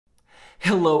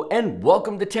Hello and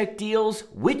welcome to Tech Deals.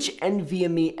 Which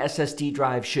NVMe SSD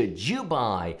drive should you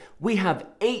buy? We have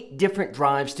 8 different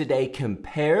drives today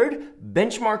compared,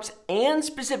 benchmarks, and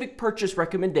specific purchase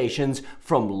recommendations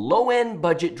from low-end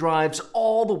budget drives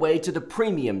all the way to the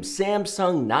premium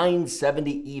Samsung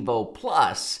 970 EVO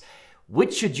Plus.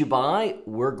 Which should you buy?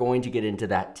 We're going to get into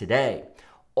that today.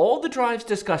 All the drives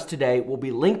discussed today will be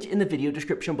linked in the video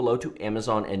description below to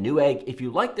Amazon and Newegg. If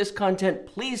you like this content,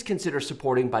 please consider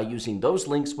supporting by using those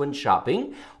links when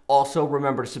shopping. Also,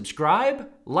 remember to subscribe,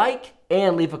 like,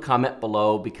 and leave a comment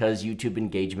below because YouTube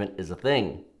engagement is a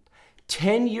thing.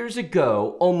 10 years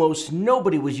ago, almost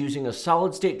nobody was using a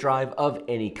solid-state drive of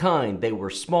any kind. They were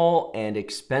small and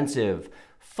expensive.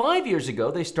 5 years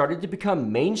ago, they started to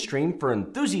become mainstream for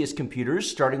enthusiast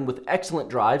computers, starting with excellent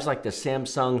drives like the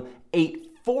Samsung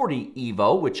 840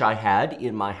 EVO, which I had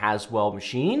in my Haswell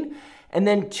machine. And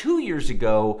then 2 years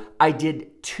ago, I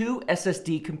did 2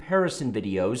 SSD comparison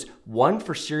videos, one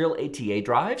for serial ATA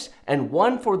drives and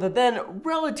one for the then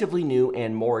relatively new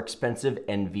and more expensive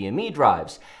NVMe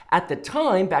drives. At the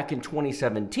time, back in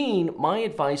 2017, my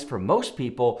advice for most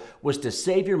people was to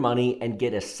save your money and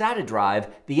get a SATA drive.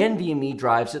 The NVMe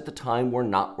drives at the time were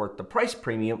not worth the price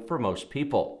premium for most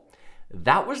people.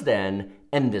 That was then,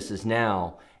 and this is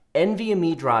now.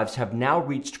 NVMe drives have now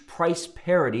reached price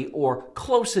parity, or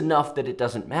close enough that it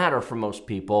doesn't matter for most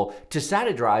people, to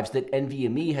SATA drives that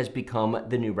NVMe has become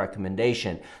the new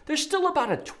recommendation. There's still about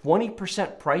a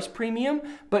 20% price premium,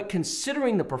 but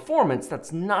considering the performance,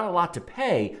 that's not a lot to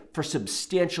pay for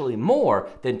substantially more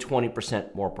than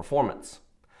 20% more performance.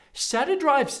 SATA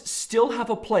drives still have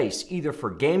a place either for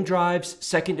game drives,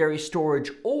 secondary storage,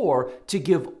 or to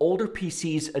give older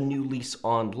PCs a new lease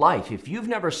on life. If you've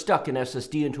never stuck an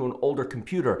SSD into an older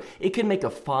computer, it can make a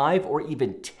 5 or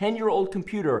even 10-year-old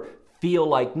computer feel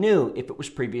like new if it was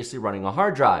previously running a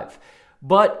hard drive.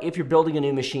 But if you're building a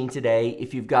new machine today,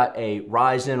 if you've got a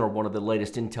Ryzen or one of the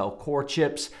latest Intel Core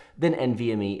chips, then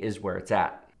NVMe is where it's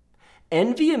at.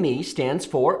 NVMe stands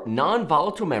for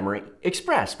Non-Volatile Memory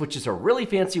Express, which is a really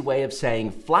fancy way of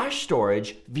saying flash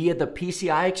storage via the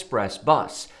PCI Express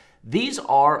bus. These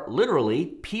are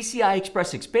literally PCI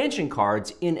Express expansion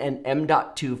cards in an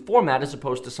M.2 format as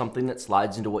opposed to something that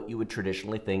slides into what you would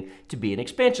traditionally think to be an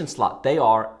expansion slot. They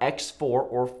are X4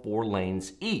 or 4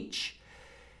 lanes each.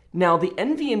 Now, the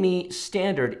NVMe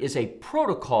standard is a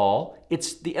protocol.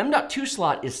 The M.2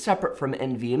 slot is separate from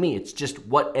NVMe. It's just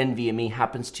what NVMe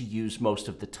happens to use most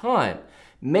of the time.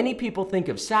 Many people think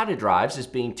of SATA drives as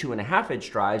being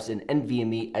 2.5-inch drives and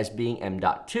NVMe as being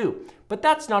M.2, but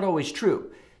that's not always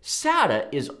true. SATA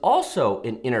is also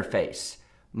an interface.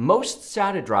 Most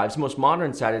SATA drives, most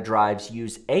modern SATA drives,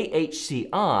 use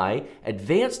AHCI,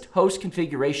 Advanced Host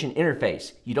Configuration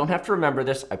Interface. You don't have to remember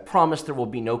this. I promise there will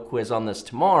be no quiz on this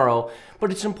tomorrow,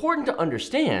 but it's important to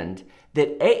understand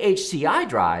that AHCI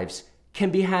drives can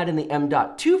be had in the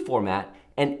M.2 format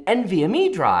and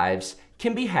NVMe drives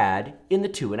can be had in the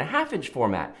 2.5-inch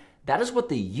format. That is what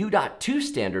the U.2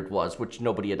 standard was, which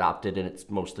nobody adopted and it's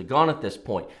mostly gone at this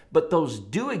point. But those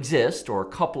do exist, or a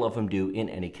couple of them do in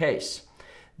any case.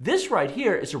 This right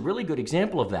here is a really good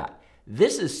example of that.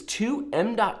 This is 2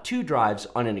 M.2 drives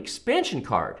on an expansion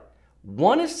card.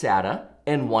 One is SATA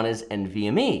and one is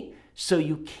NVMe. So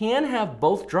you can have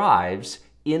both drives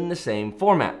in the same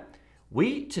format.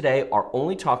 We today are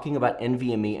only talking about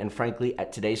NVMe, and frankly,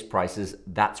 at today's prices,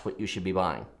 that's what you should be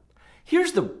buying.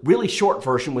 Here's the really short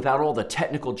version without all the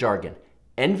technical jargon.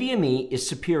 NVMe is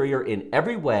superior in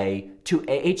every way to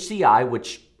AHCI,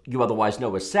 which you otherwise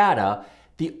know as SATA.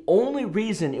 The only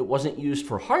reason it wasn't used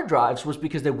for hard drives was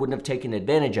because they wouldn't have taken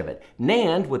advantage of it.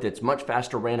 NAND, with its much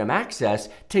faster random access,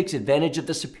 takes advantage of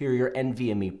the superior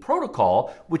NVMe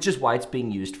protocol, which is why it's being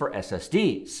used for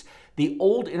SSDs. The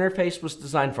old interface was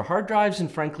designed for hard drives,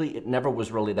 and frankly, it never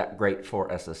was really that great for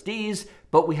SSDs,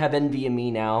 but we have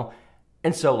NVMe now,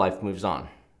 and so life moves on.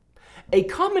 A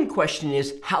common question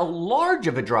is, how large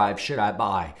of a drive should I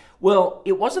buy? Well,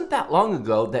 it wasn't that long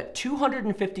ago that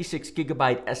 256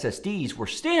 gigabyte SSDs were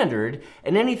standard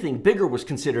and anything bigger was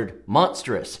considered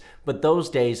monstrous. But those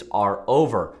days are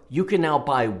over. You can now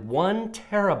buy 1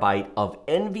 terabyte of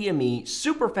NVMe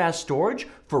super fast storage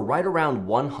for right around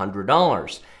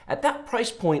 $100. At that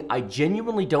price point, I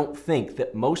genuinely don't think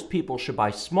that most people should buy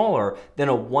smaller than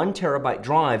a 1 terabyte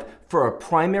drive for a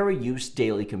primary use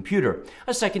daily computer.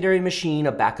 A secondary machine,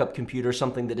 a backup computer,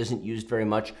 something that isn't used very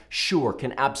much, sure,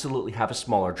 can absolutely have a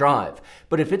smaller drive.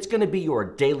 But if it's going to be your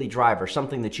daily drive or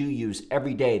something that you use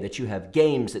every day, that you have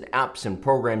games and apps and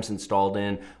programs installed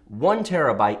in, 1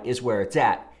 terabyte is where it's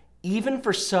at, even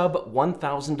for sub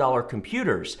 $1,000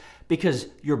 computers. because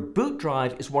your boot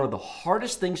drive is one of the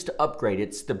hardest things to upgrade.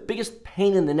 It's the biggest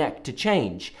pain in the neck to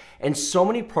change. And so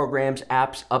many programs,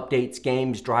 apps, updates,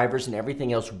 games, drivers, and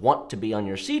everything else want to be on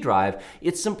your C drive,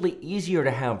 it's simply easier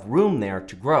to have room there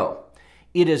to grow.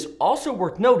 It is also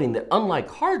worth noting that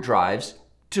unlike hard drives,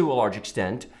 to a large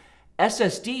extent,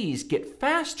 SSDs get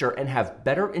faster and have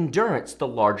better endurance the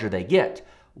larger they get.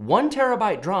 1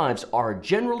 terabyte drives are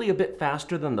generally a bit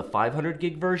faster than the 500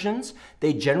 gig versions.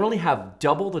 They generally have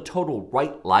double the total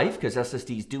write life, because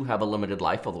SSDs do have a limited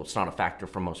life, although it's not a factor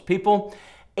for most people.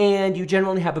 And you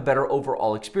generally have a better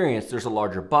overall experience. There's a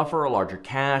larger buffer, a larger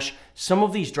cache. Some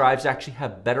of these drives actually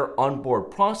have better onboard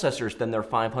processors than their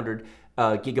 500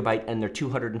 gigabyte and their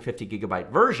 250 gigabyte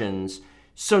versions.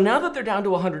 So now that they're down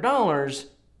to $100,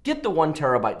 get the 1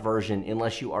 terabyte version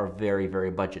unless you are very,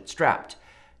 very budget strapped.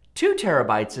 2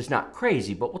 terabytes is not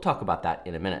crazy, but we'll talk about that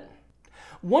in a minute.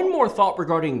 One more thought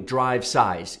regarding drive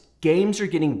size. Games are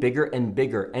getting bigger and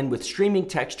bigger, and with streaming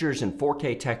textures and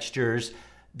 4K textures,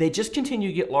 they just continue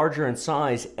to get larger in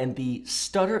size, and the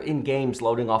stutter in games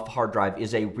loading off a hard drive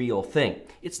is a real thing.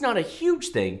 It's not a huge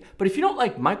thing, but if you don't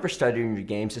like micro-stuttering in your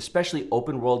games, especially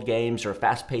open world games or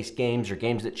fast-paced games or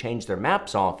games that change their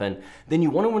maps often, then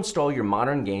you want to install your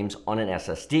modern games on an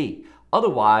SSD.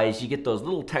 Otherwise, you get those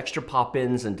little texture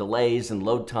pop-ins and delays and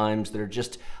load times that are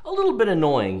just a little bit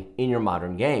annoying in your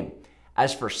modern game.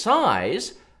 As for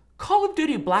size, Call of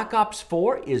Duty Black Ops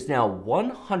 4 is now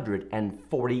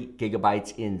 140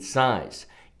 gigabytes in size.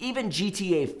 Even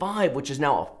GTA 5, which is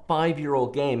now a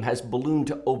 5-year-old game, has ballooned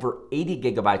to over 80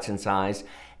 gigabytes in size,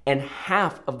 and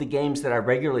half of the games that I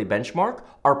regularly benchmark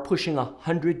are pushing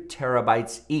 100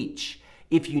 terabytes each.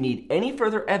 If you need any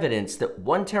further evidence that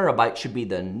 1 terabyte should be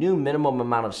the new minimum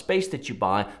amount of space that you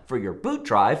buy for your boot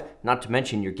drive, not to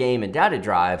mention your game and data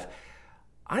drive,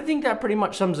 I think that pretty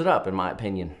much sums it up in my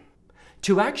opinion.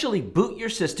 To actually boot your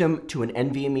system to an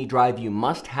NVMe drive, you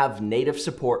must have native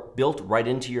support built right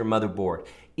into your motherboard.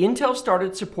 Intel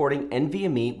started supporting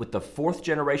NVMe with the 4th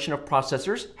generation of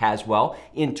processors, Haswell,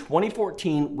 in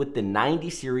 2014 with the 90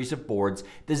 series of boards.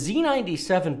 The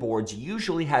Z97 boards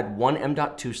usually had one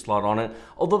M.2 slot on it,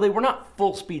 although they were not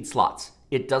full speed slots.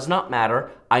 It does not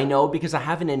matter. I know because I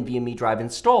have an NVMe drive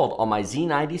installed on my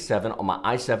Z97 on my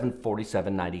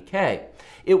i7-4790K.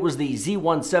 It was the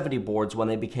Z170 boards when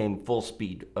they became full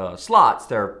speed slots.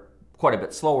 They're quite a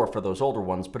bit slower for those older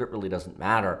ones, but it really doesn't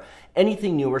matter.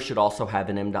 Anything newer should also have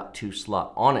an M.2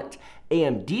 slot on it.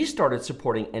 AMD started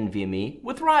supporting NVMe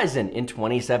with Ryzen in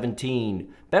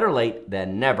 2017. Better late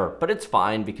than never, but it's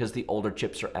fine because the older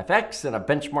chips are FX and I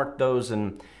benchmarked those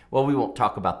and, well, we won't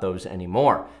talk about those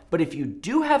anymore. But if you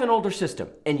do have an older system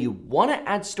and you want to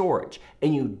add storage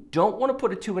and you don't want to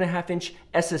put a 2.5-inch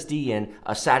SSD in,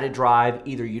 a SATA drive,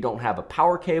 either you don't have a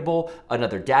power cable,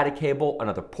 another data cable,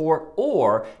 another port,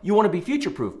 or you want to be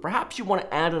future-proof. Perhaps you want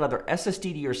to add another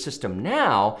SSD to your system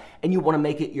now and you want to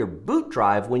make it your boot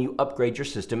drive when you upgrade your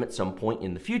system at some point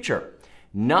in the future.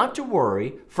 Not to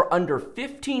worry, for under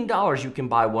 $15 you can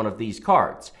buy one of these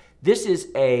cards. This is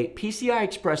a PCI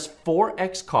Express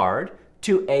 4X card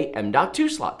to a M.2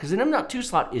 slot, because an M.2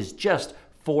 slot is just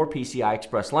 4 PCI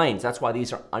Express lanes. That's why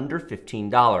these are under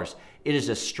 $15. It is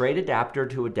a straight adapter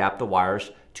to adapt the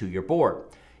wires to your board.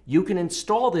 You can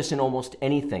install this in almost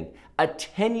anything. A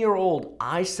 10-year-old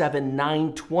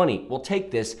i7-920 will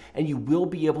take this and you will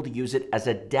be able to use it as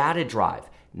a data drive.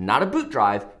 Not a boot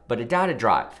drive, but a data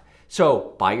drive.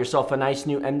 So buy yourself a nice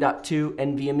new M.2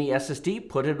 NVMe SSD,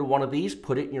 put it in one of these,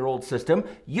 put it in your old system,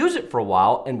 use it for a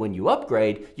while, and when you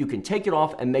upgrade, you can take it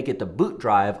off and make it the boot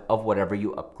drive of whatever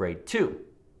you upgrade to.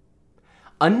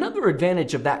 Another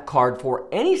advantage of that card for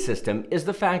any system is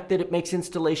the fact that it makes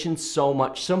installation so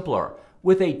much simpler.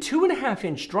 With a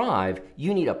 2.5-inch drive,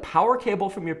 you need a power cable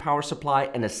from your power supply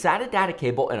and a SATA data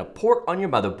cable and a port on your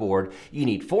motherboard. You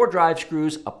need 4 drive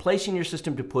screws, a place in your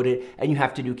system to put it, and you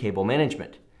have to do cable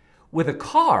management. With a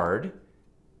card,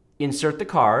 insert the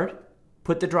card,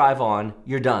 put the drive on,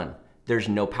 you're done. There's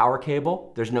no power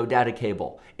cable, there's no data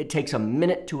cable. It takes a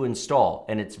minute to install,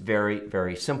 and it's very,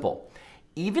 very simple.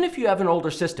 Even if you have an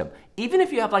older system, even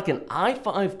if you have like an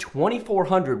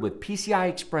i5-2400 with PCI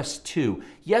Express 2,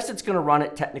 yes, it's going to run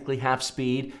at technically half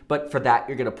speed, but for that,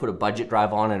 you're going to put a budget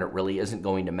drive on and it really isn't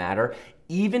going to matter.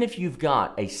 Even if you've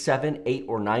got a 7, 8,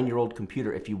 or 9-year-old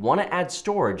computer, if you want to add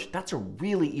storage, that's a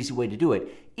really easy way to do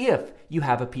it if you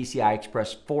have a PCI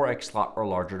Express 4X slot or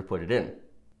larger to put it in.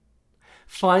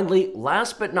 Finally,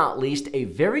 last but not least, a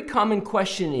very common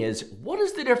question is, what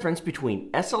is the difference between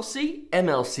SLC,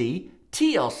 MLC,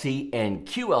 TLC, and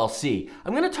QLC?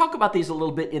 I'm going to talk about these a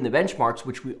little bit in the benchmarks,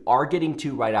 which we are getting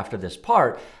to right after this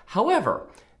part. However,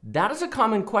 That is a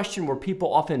common question where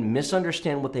people often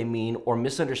misunderstand what they mean or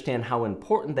misunderstand how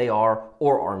important they are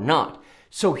or are not.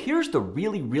 So here's the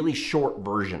really short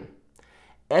version.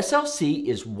 SLC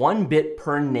is 1 bit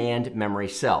per NAND memory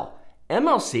cell.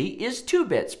 MLC is 2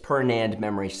 bits per NAND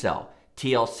memory cell.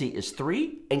 TLC is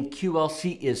 3 and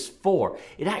QLC is 4.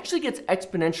 It actually gets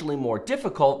exponentially more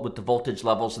difficult with the voltage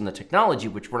levels and the technology,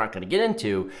 which we're not going to get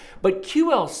into, but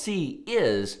QLC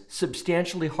is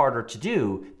substantially harder to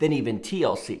do than even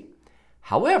TLC.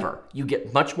 However, you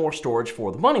get much more storage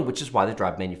for the money, which is why the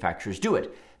drive manufacturers do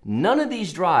it. None of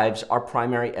these drives are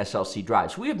primary SLC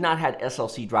drives. We have not had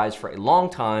SLC drives for a long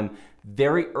time.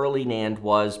 Very early NAND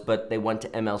was, but they went to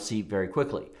MLC very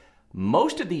quickly.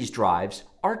 Most of these drives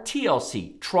are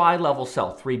TLC, tri-level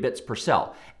cell, 3 bits per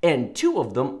cell, and 2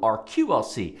 of them are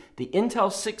QLC, the Intel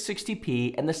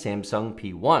 660p and the Samsung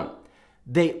P1.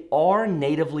 They are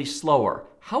natively slower.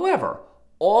 However,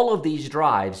 all of these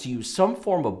drives use some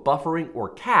form of buffering or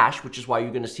cache, which is why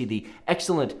you're going to see the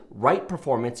excellent write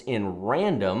performance in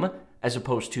random as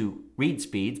opposed to read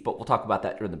speeds, but we'll talk about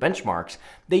that during the benchmarks.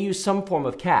 They use some form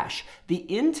of cache. The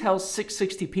Intel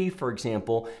 660p, for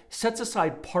example, sets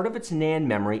aside part of its NAND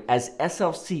memory as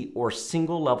SLC, or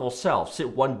single level cell, so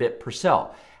 1 bit per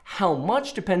cell. How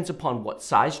much depends upon what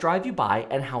size drive you buy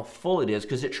and how full it is,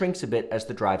 because it shrinks a bit as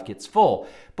the drive gets full.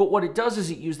 But what it does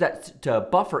is it uses that to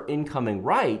buffer incoming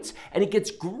writes, and it gets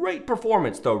great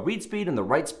performance. The read speed and the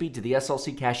write speed to the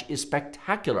SLC cache is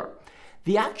spectacular.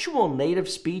 The actual native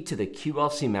speed to the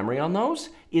QLC memory on those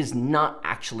is not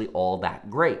actually all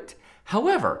that great.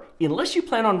 However, unless you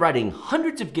plan on writing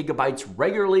hundreds of gigabytes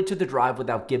regularly to the drive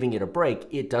without giving it a break,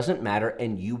 it doesn't matter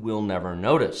and you will never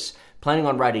notice. Planning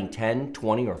on writing 10,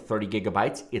 20, or 30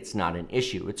 gigabytes, it's not an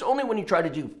issue. It's only when you try to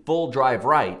do full drive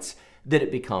writes that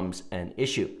it becomes an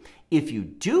issue. If you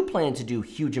do plan to do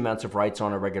huge amounts of writes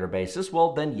on a regular basis,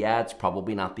 well then yeah, it's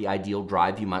probably not the ideal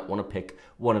drive. You might want to pick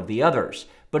one of the others.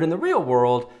 But in the real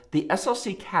world, the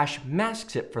SLC cache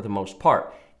masks it for the most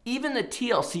part. Even the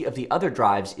TLC of the other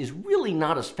drives is really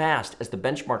not as fast as the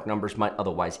benchmark numbers might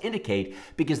otherwise indicate,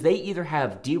 because they either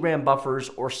have DRAM buffers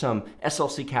or some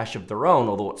SLC cache of their own,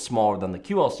 although it's smaller than the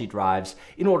QLC drives,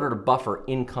 in order to buffer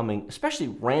incoming, especially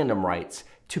random writes,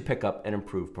 to pick up and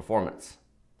improve performance.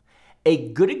 A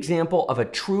good example of a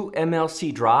true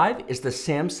MLC drive is the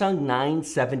Samsung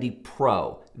 970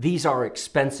 Pro. These are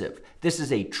expensive. This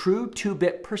is a true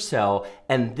 2-bit per cell,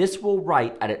 and this will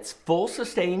write at its full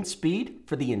sustained speed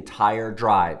for the entire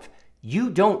drive.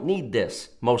 You don't need this,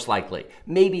 most likely.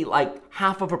 Maybe like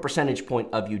half of a percentage point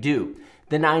of you do.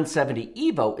 The 970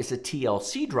 EVO is a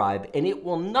TLC drive, and it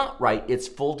will not write its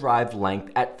full drive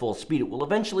length at full speed. It will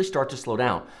eventually start to slow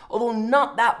down, although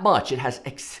not that much. It has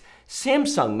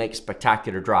Samsung makes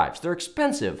spectacular drives. They're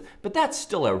expensive, but that's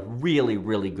still a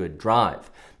really good drive.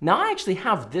 Now, I actually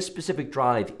have this specific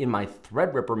drive in my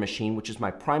Threadripper machine, which is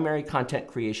my primary content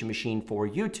creation machine for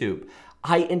YouTube.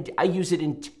 I use it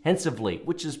intensively,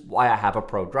 which is why I have a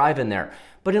Pro drive in there.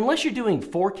 But unless you're doing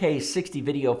 4K 60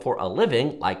 video for a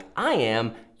living, like I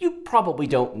am, you probably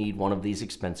don't need one of these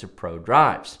expensive Pro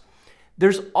drives.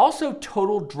 There's also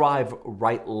total drive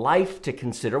write life to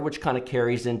consider, which kind of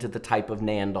carries into the type of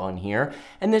NAND on here.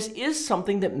 And this is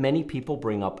something that many people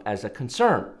bring up as a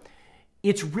concern.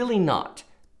 It's really not.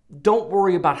 Don't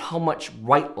worry about how much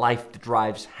write life the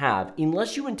drives have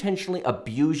unless you intentionally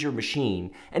abuse your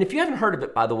machine. And if you haven't heard of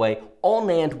it, by the way, all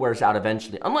NAND wears out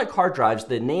eventually. Unlike hard drives,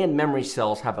 the NAND memory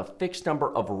cells have a fixed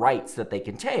number of writes that they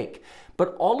can take.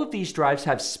 But all of these drives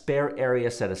have spare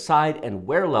area set aside, and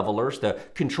wear levelers, the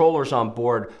controllers on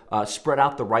board, spread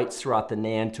out the writes throughout the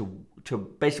NAND to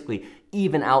basically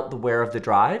even out the wear of the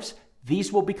drives.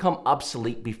 These will become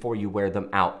obsolete before you wear them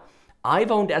out.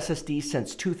 I've owned SSDs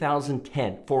since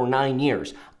 2010 for 9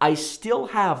 years. I still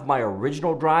have my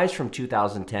original drives from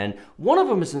 2010. One of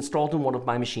them is installed in one of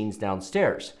my machines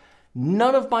downstairs.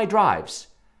 None of my drives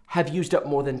have used up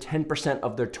more than 10%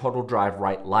 of their total drive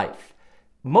write life.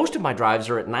 Most of my drives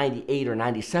are at 98 or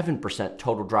 97%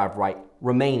 total drive write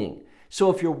remaining.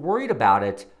 So if you're worried about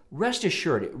it, rest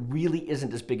assured it really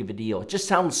isn't as big of a deal. It just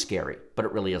sounds scary, but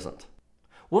it really isn't.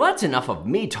 Well, that's enough of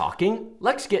me talking.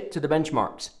 Let's get to the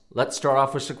benchmarks. Let's start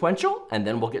off with sequential, and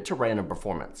then we'll get to random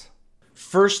performance.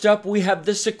 First up, we have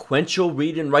the sequential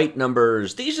read and write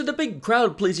numbers. These are the big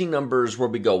crowd-pleasing numbers where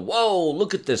we go, whoa,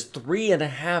 look at this,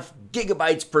 3.5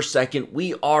 gigabytes per second.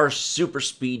 We are super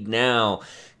speed now.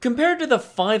 Compared to the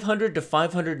 500 to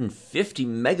 550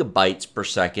 megabytes per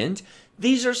second,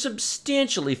 these are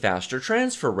substantially faster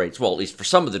transfer rates. Well, at least for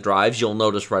some of the drives, you'll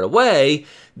notice right away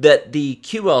that the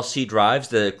QLC drives,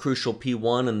 the Crucial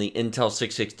P1 and the Intel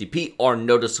 660p, are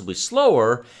noticeably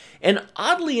slower. And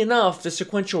oddly enough, the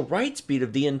sequential write speed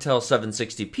of the Intel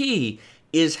 760p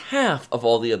is half of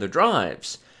all the other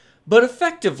drives. But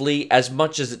effectively, as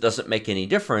much as it doesn't make any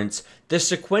difference, the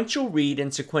sequential read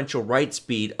and sequential write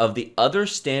speed of the other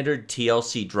standard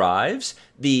TLC drives,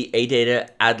 the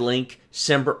ADATA, AdLink,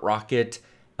 Sembrit Rocket,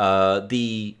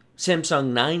 the Samsung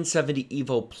 970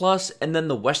 EVO Plus, and then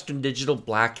the Western Digital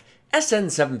Black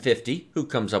SN750, who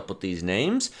comes up with these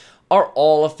names, are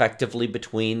all effectively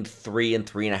between 3 and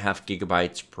 3.5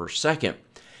 gigabytes per second.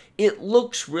 It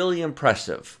looks really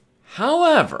impressive.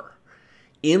 However,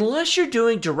 unless you're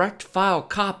doing direct file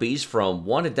copies from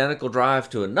one identical drive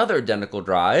to another identical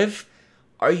drive,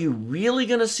 are you really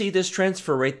going to see this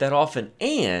transfer rate that often?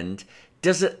 And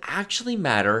does it actually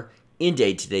matter in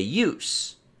day-to-day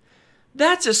use?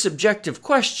 That's a subjective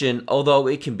question, although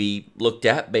it can be looked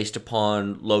at based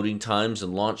upon loading times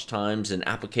and launch times and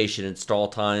application install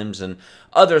times and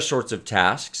other sorts of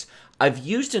tasks. I've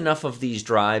used enough of these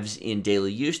drives in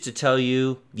daily use to tell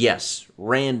you, yes,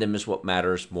 random is what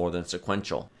matters more than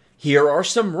sequential. Here are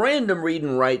some random read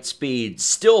and write speeds.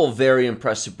 Still very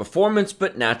impressive performance,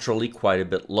 but naturally quite a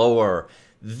bit lower.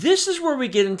 This is where we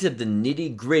get into the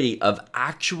nitty-gritty of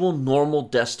actual normal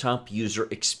desktop user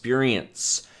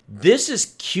experience. This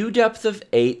is queue depth of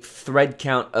 8, thread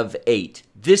count of 8.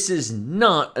 This is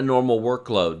not a normal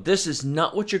workload. This is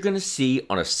not what you're going to see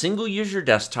on a single user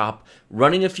desktop,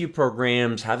 running a few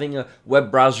programs, having a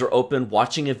web browser open,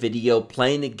 watching a video,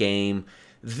 playing a game.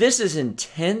 This is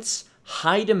intense,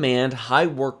 high demand, high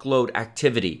workload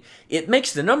activity. It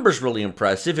makes the numbers really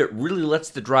impressive. It really lets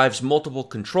the drive's multiple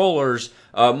controllers,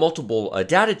 multiple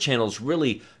data channels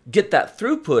really get that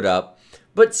throughput up.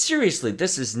 But seriously,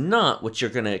 this is not what you're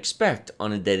going to expect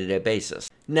on a day-to-day basis.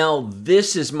 Now,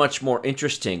 this is much more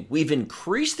interesting. We've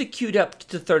increased the queue depth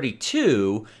to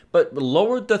 32, but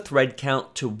lowered the thread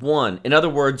count to 1. In other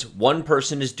words, one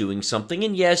person is doing something,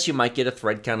 and yes, you might get a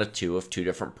thread count of 2 if 2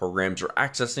 different programs are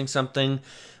accessing something.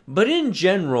 But in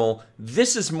general,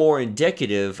 this is more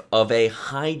indicative of a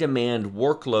high-demand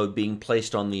workload being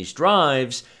placed on these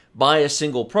drives by a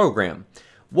single program.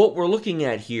 What we're looking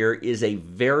at here is a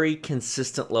very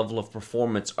consistent level of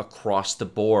performance across the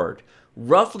board.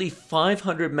 Roughly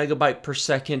 500 megabyte per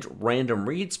second random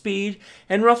read speed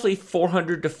and roughly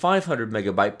 400 to 500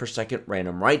 megabyte per second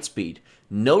random write speed.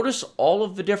 Notice all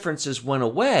of the differences went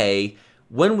away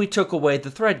when we took away the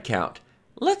thread count.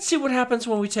 Let's see what happens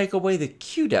when we take away the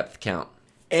queue depth count.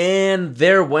 And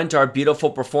there went our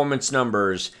beautiful performance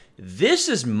numbers. This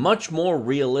is much more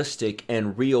realistic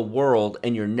and real world,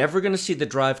 and you're never going to see the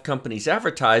drive companies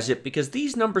advertise it because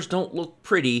these numbers don't look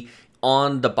pretty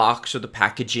on the box or the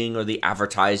packaging or the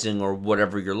advertising or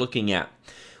whatever you're looking at.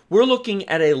 We're looking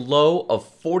at a low of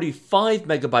 45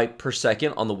 megabyte per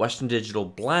second on the Western Digital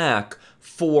Black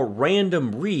for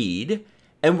random read,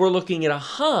 and we're looking at a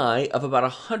high of about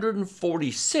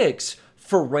 146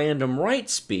 for random write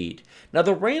speed. Now,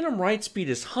 the random write speed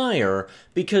is higher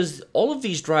because all of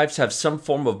these drives have some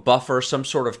form of buffer, some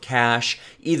sort of cache,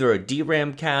 either a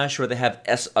DRAM cache or they have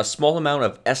a small amount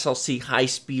of SLC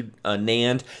high-speed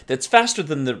NAND that's faster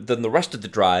than the rest of the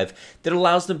drive that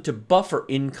allows them to buffer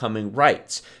incoming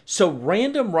writes. So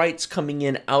random writes coming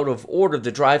in out of order,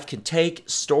 the drive can take,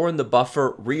 store in the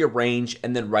buffer, rearrange,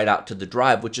 and then write out to the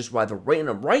drive, which is why the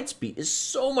random write speed is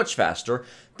so much faster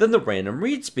than the random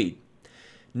read speed.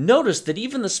 Notice that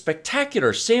even the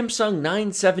spectacular Samsung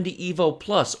 970 EVO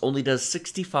Plus only does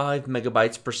 65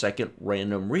 megabytes per second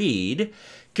random read,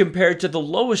 compared to the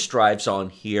lowest drives on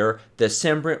here, the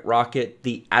Sembrit Rocket,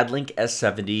 the AdLink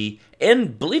S70,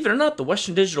 and believe it or not, the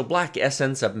Western Digital Black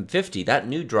SN750, that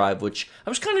new drive, which I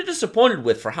was kind of disappointed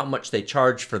with for how much they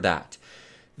charge for that.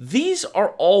 These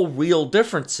are all real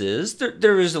differences.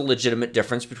 There is a legitimate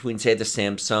difference between, say, the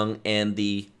Samsung and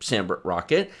the Sembrit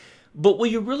Rocket. But will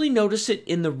you really notice it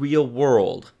in the real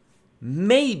world?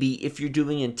 Maybe if you're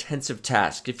doing intensive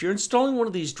tasks. If you're installing one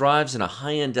of these drives in a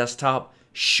high-end desktop,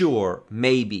 sure,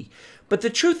 maybe. But the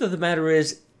truth of the matter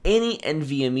is, any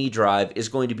NVMe drive is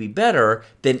going to be better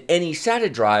than any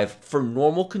SATA drive for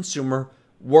normal consumer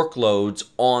workloads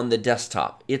on the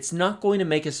desktop. It's not going to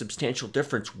make a substantial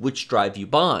difference which drive you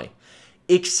buy,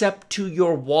 except to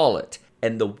your wallet.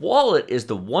 And the wallet is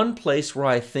the one place where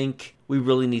I think we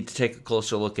really need to take a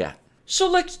closer look at. So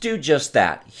let's do just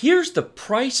that. Here's the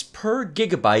price per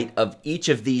gigabyte of each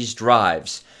of these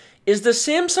drives. Is the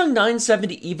Samsung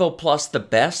 970 EVO Plus the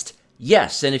best?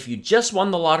 Yes, and if you just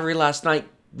won the lottery last night,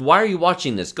 why are you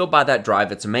watching this? Go buy that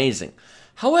drive, it's amazing.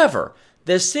 However,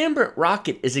 The Sandbrent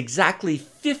Rocket is exactly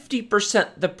 50%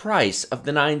 the price of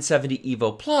the 970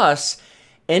 EVO Plus,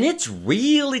 and it's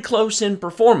really close in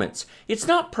performance. It's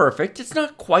not perfect, it's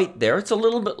not quite there, it's a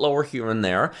little bit lower here and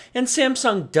there, and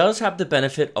Samsung does have the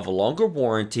benefit of a longer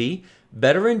warranty,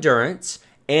 better endurance,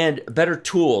 and better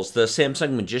tools. The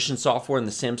Samsung Magician software and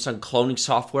the Samsung cloning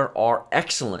software are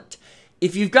excellent.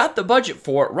 If you've got the budget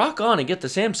for it, rock on and get the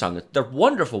Samsung. They're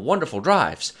wonderful, wonderful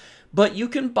drives. But you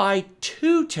can buy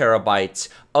 2 terabytes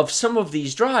of some of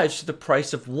these drives for the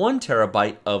price of 1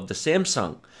 terabyte of the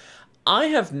Samsung. I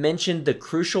have mentioned the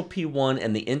Crucial P1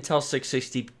 and the Intel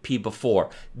 660p before.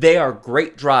 They are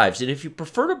great drives, and if you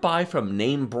prefer to buy from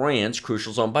name brands,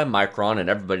 Crucial's owned by Micron, and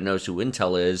everybody knows who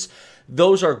Intel is,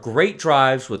 those are great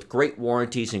drives with great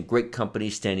warranties and great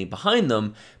companies standing behind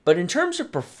them. But in terms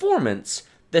of performance,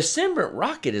 the Sandbrent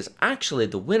Rocket is actually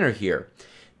the winner here.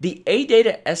 The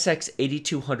ADATA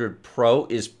SX8200 Pro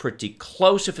is pretty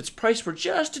close. If its price were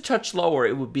just a touch lower,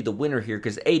 it would be the winner here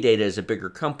because ADATA is a bigger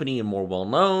company and more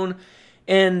well-known,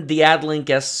 and the Adlink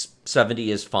S70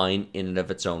 is fine in and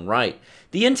of its own right.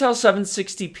 The Intel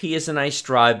 760p is a nice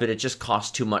drive, but it just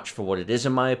costs too much for what it is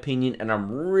in my opinion, and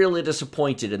I'm really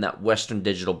disappointed in that Western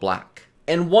Digital Black.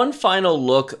 And one final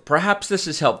look, perhaps this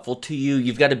is helpful to you.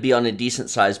 You've got to be on a decent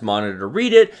sized monitor to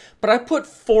read it, but I put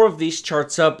 4 of these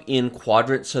charts up in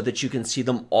quadrants so that you can see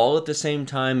them all at the same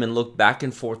time and look back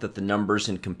and forth at the numbers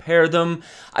and compare them.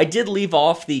 I did leave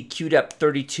off the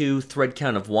QDEP32 thread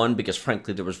count of 1 because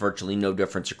frankly there was virtually no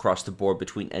difference across the board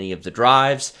between any of the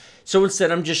drives. So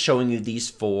instead I'm just showing you these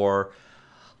 4.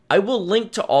 I will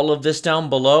link to all of this down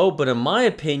below, but in my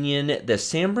opinion, the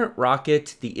Sandbrent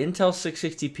Rocket, the Intel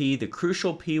 660p, the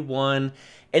Crucial P1,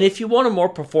 and if you want a more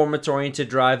performance-oriented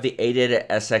drive, the ADATA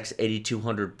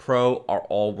SX8200 Pro are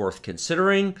all worth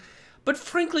considering. But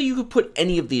frankly, you could put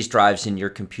any of these drives in your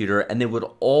computer and they would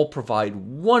all provide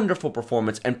wonderful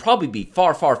performance and probably be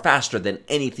far, far faster than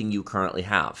anything you currently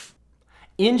have.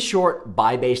 In short,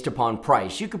 buy based upon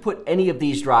price. You could put any of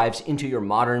these drives into your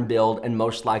modern build and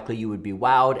most likely you would be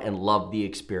wowed and love the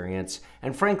experience.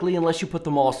 And frankly, unless you put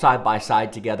them all side by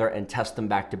side together and test them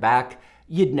back to back,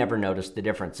 you'd never notice the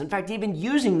difference. In fact, even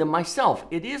using them myself,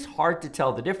 it is hard to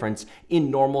tell the difference in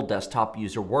normal desktop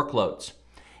user workloads.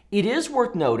 It is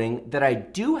worth noting that I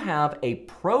do have a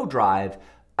Pro drive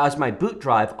as my boot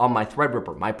drive on my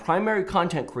Threadripper, my primary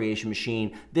content creation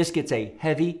machine. This gets a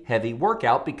heavy, heavy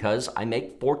workout because I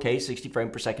make 4K 60 frame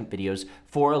per second videos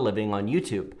for a living on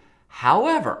YouTube.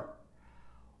 However,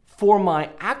 for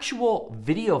my actual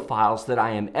video files that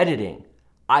I am editing,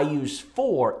 I use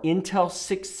 4 Intel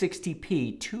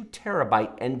 660p 2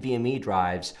 terabyte NVMe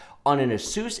drives on an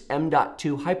ASUS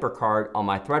M.2 HyperCard on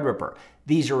my Threadripper.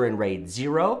 These are in RAID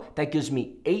 0. That gives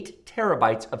me 8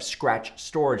 terabytes of scratch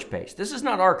storage space. This is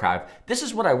not archive. This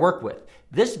is what I work with.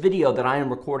 This video that I am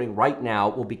recording right now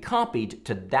will be copied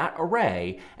to that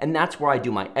array, and that's where I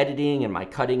do my editing and my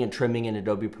cutting and trimming in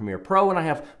Adobe Premiere Pro, and I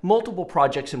have multiple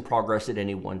projects in progress at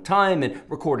any one time and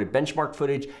recorded benchmark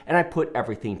footage, and I put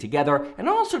everything together, and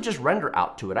I also just render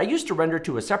out to it. I used to render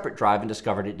to a separate drive and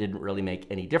discovered it didn't really make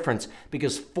any difference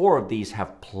because 4 of these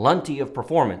have plenty of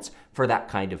performance for that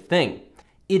kind of thing.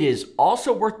 It is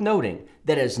also worth noting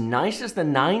that as nice as the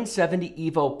 970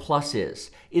 EVO Plus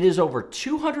is, it is over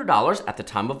 $200 at the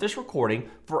time of this recording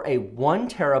for a 1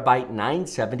 terabyte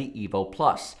 970 EVO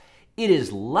Plus. It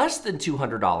is less than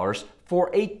 $200 for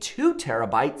a 2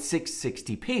 terabyte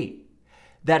 660p.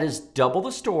 That is double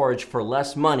the storage for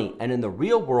less money, and in the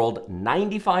real world,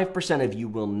 95% of you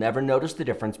will never notice the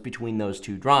difference between those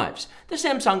 2 drives. The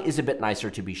Samsung is a bit nicer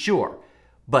to be sure.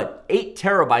 But 8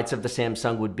 terabytes of the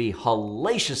Samsung would be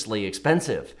hellaciously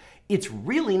expensive. It's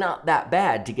really not that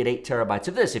bad to get 8 terabytes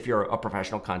of this if you're a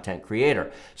professional content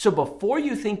creator. So before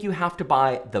you think you have to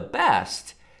buy the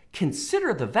best,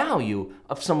 consider the value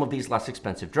of some of these less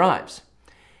expensive drives.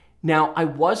 Now, I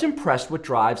was impressed with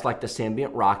drives like the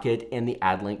Sandbrent Rocket and the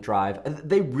Adlink drive.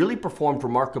 They really performed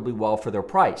remarkably well for their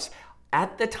price.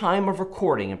 At the time of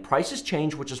recording, and prices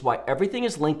change, which is why everything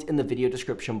is linked in the video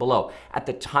description below. At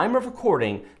the time of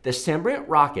recording, the Sandbrent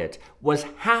Rocket was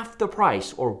half the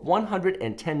price, or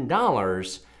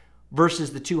 $110,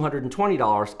 versus the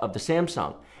 $220 of the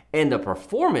Samsung. And the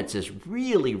performance is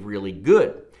really, really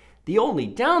good. The only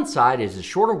downside is a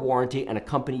shorter warranty and a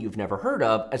company you've never heard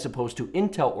of, as opposed to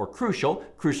Intel or Crucial.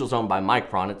 Crucial's owned by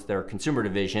Micron, it's their consumer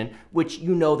division, which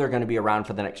you know they're going to be around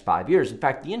for the next 5 years. In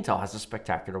fact, the Intel has a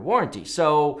spectacular warranty.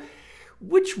 So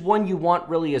which one you want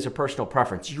really is a personal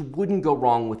preference. You wouldn't go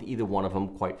wrong with either one of them,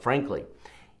 quite frankly.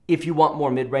 If you want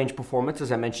more mid-range performance,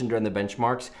 as I mentioned during the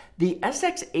benchmarks, the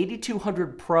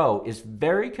SX8200 Pro is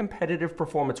very competitive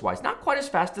performance-wise. Not quite as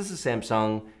fast as the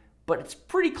Samsung, but it's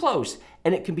pretty close,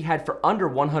 and it can be had for under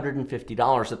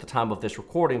 $150 at the time of this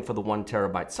recording for the 1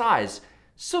 terabyte size,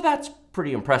 so that's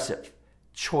pretty impressive.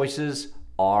 Choices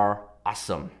are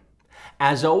awesome.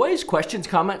 As always, questions,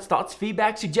 comments, thoughts,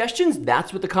 feedback, suggestions,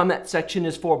 that's what the comment section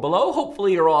is for below.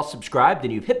 Hopefully you're all subscribed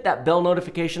and you've hit that bell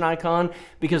notification icon,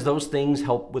 because those things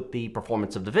help with the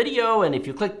performance of the video, and if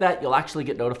you click that, you'll actually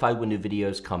get notified when new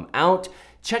videos come out.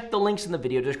 Check the links in the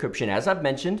video description. As I've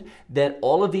mentioned, that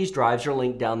all of these drives are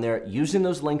linked down there. Using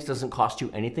those links doesn't cost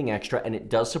you anything extra, and it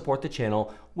does support the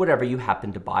channel, whatever you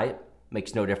happen to buy it.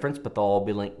 Makes no difference, but they'll all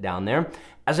be linked down there.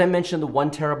 As I mentioned, the 1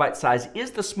 terabyte size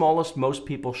is the smallest most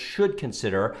people should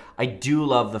consider. I do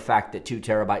love the fact that 2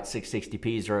 terabyte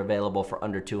 660p's are available for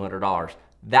under $200.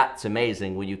 That's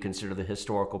amazing when you consider the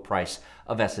historical price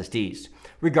of SSDs.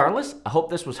 Regardless, I hope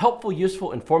this was helpful,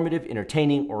 useful, informative,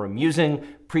 entertaining, or amusing.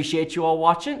 Appreciate you all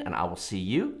watching, and I will see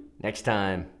you next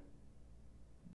time.